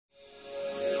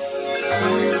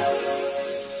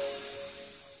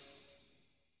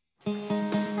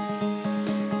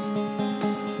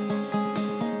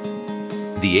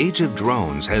The age of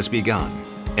drones has begun,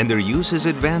 and their use is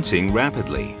advancing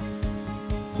rapidly.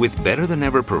 With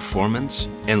better-than-ever performance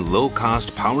and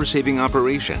low-cost power-saving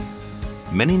operation,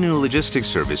 many new logistics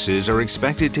services are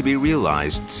expected to be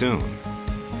realized soon.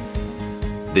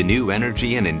 The New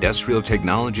Energy and Industrial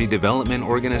Technology Development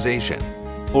Organization,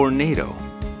 or NEDO,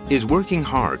 is working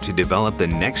hard to develop the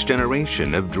next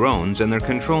generation of drones and their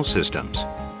control systems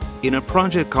in a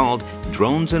project called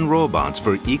Drones and Robots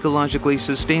for Ecologically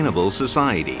Sustainable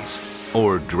Societies,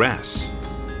 or DRESS.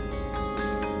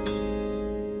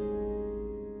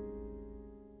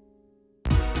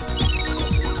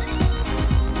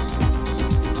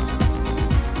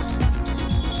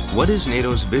 What is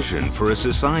NEDO's vision for a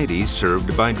society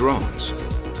served by drones?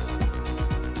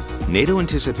 NEDO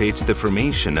anticipates the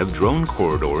formation of drone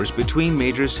corridors between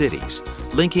major cities,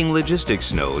 linking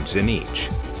logistics nodes in each.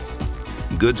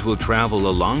 Goods will travel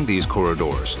along these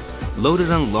corridors, loaded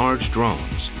on large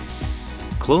drones.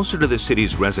 Closer to the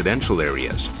city's residential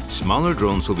areas, smaller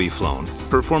drones will be flown,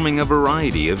 performing a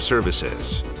variety of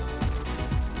services.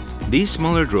 These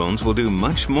smaller drones will do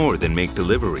much more than make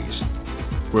deliveries.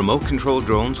 Remote-controlled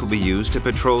drones will be used to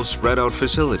patrol spread-out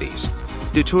facilities,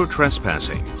 deter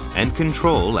trespassing, and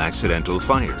control accidental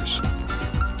fires.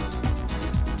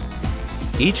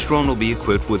 Each drone will be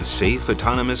equipped with safe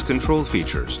autonomous control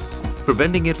features,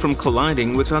 preventing it from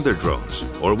colliding with other drones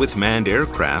or with manned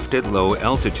aircraft at low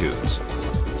altitudes.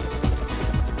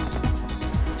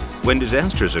 When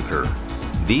disasters occur,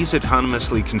 these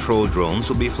autonomously controlled drones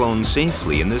will be flown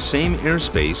safely in the same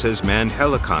airspace as manned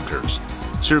helicopters,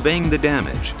 surveying the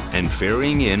damage and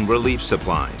ferrying in relief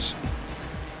supplies.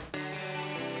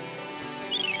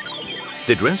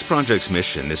 The DRESS project's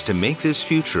mission is to make this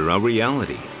future a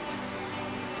reality.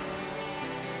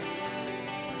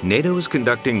 NEDO is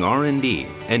conducting R&D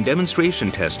and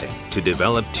demonstration testing to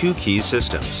develop two key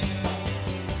systems.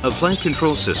 A flight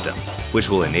control system, which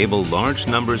will enable large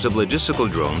numbers of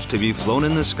logistical drones to be flown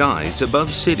in the skies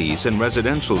above cities and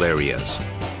residential areas.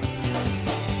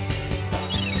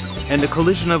 And a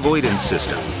collision avoidance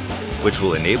system, which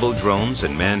will enable drones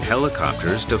and manned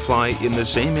helicopters to fly in the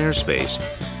same airspace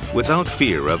without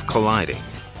fear of colliding.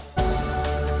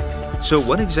 So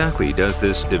what exactly does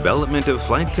this development of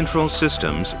flight control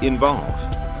systems involve?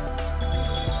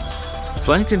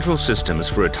 Flight control systems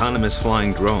for autonomous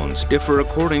flying drones differ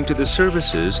according to the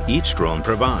services each drone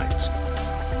provides.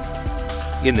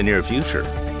 In the near future,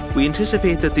 we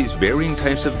anticipate that these varying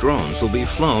types of drones will be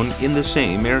flown in the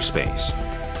same airspace.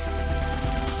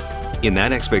 In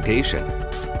that expectation,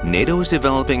 NEDO is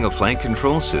developing a flight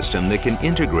control system that can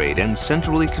integrate and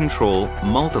centrally control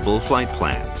multiple flight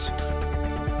plans.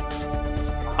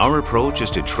 Our approach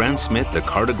is to transmit the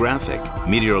cartographic,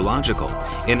 meteorological,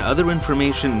 and other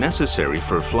information necessary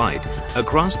for flight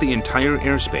across the entire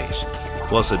airspace,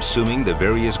 while subsuming the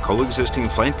various coexisting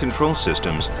flight control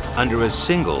systems under a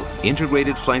single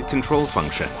integrated flight control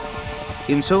function.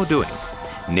 In so doing,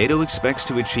 NEDO expects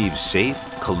to achieve safe,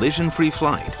 collision-free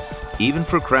flight, even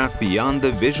for craft beyond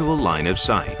the visual line of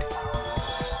sight.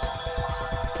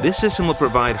 This system will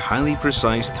provide highly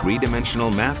precise three-dimensional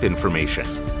map information,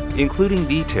 including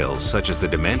details such as the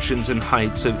dimensions and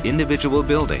heights of individual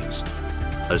buildings.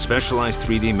 A specialized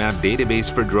 3D map database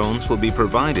for drones will be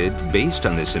provided based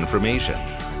on this information.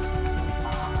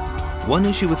 One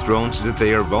issue with drones is that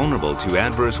they are vulnerable to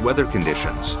adverse weather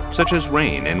conditions, such as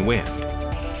rain and wind.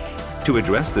 To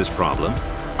address this problem,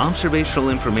 observational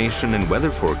information and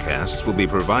weather forecasts will be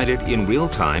provided in real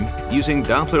time using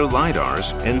Doppler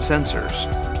LiDARs and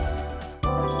sensors.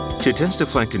 To test a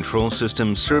flight control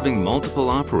system serving multiple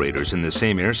operators in the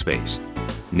same airspace,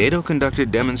 NEDO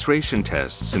conducted demonstration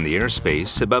tests in the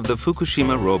airspace above the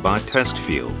Fukushima robot test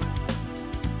field.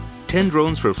 10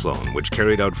 drones were flown which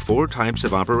carried out 4 types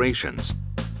of operations: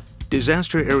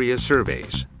 disaster area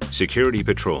surveys, security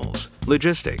patrols,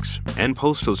 logistics, and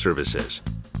postal services,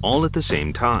 all at the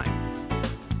same time.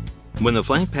 When the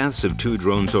flight paths of 2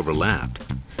 drones overlapped,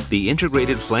 the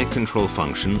integrated flight control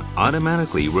function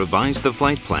automatically revised the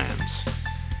flight plans.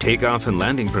 Takeoff and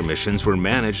landing permissions were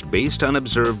managed based on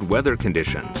observed weather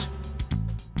conditions.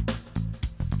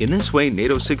 In this way,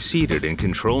 NEDO succeeded in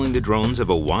controlling the drones of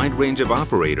a wide range of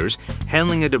operators,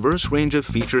 handling a diverse range of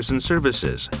features and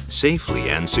services safely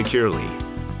and securely.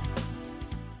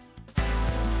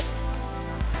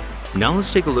 Now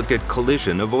let's take a look at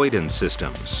collision avoidance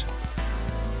systems.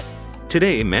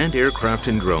 Today, manned aircraft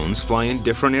and drones fly in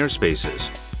different airspaces,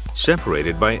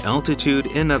 separated by altitude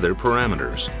and other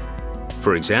parameters.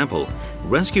 For example,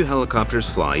 rescue helicopters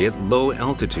fly at low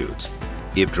altitudes.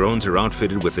 If drones are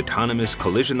outfitted with autonomous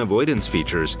collision avoidance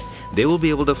features, they will be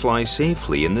able to fly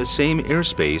safely in the same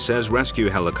airspace as rescue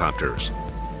helicopters.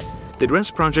 The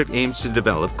DRESS project aims to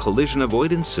develop collision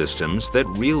avoidance systems that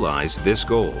realize this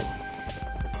goal.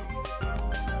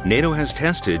 NEDO has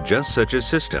tested just such a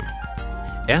system.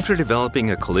 After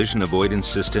developing a collision avoidance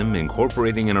system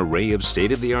incorporating an array of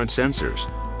state-of-the-art sensors,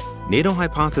 NEDO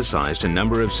hypothesized a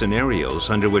number of scenarios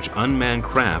under which unmanned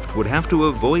craft would have to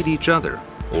avoid each other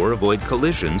or avoid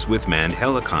collisions with manned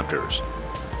helicopters.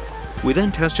 We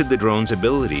then tested the drone's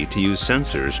ability to use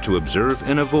sensors to observe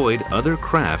and avoid other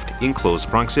craft in close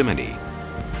proximity.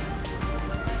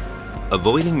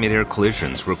 Avoiding mid-air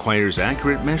collisions requires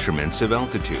accurate measurements of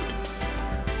altitude.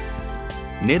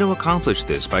 NEDO accomplished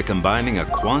this by combining a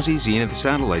quasi-zenith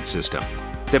satellite system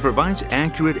that provides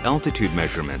accurate altitude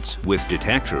measurements with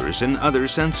detectors and other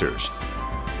sensors.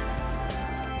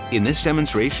 In this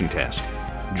demonstration test,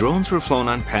 drones were flown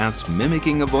on paths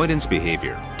mimicking avoidance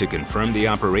behavior to confirm the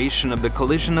operation of the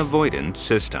collision avoidance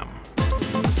system.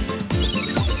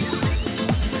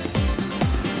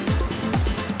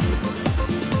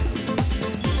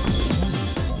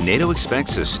 NEDO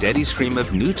expects a steady stream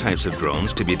of new types of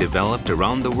drones to be developed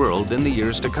around the world in the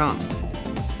years to come.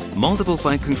 Multiple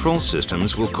flight control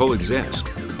systems will coexist.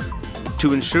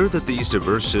 To ensure that these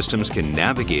diverse systems can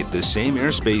navigate the same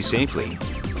airspace safely,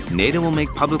 NEDO will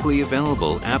make publicly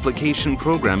available application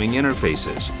programming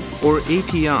interfaces, or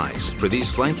APIs, for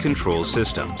these flight control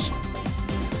systems.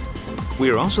 We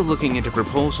are also looking into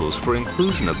proposals for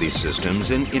inclusion of these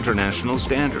systems in international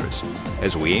standards,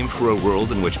 as we aim for a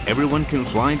world in which everyone can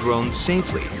fly drones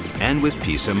safely and with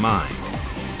peace of mind.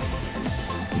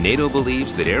 NEDO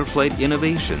believes that air flight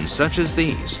innovations such as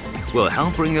these will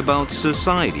help bring about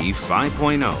Society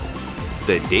 5.0,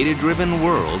 the data-driven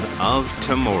world of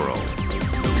tomorrow.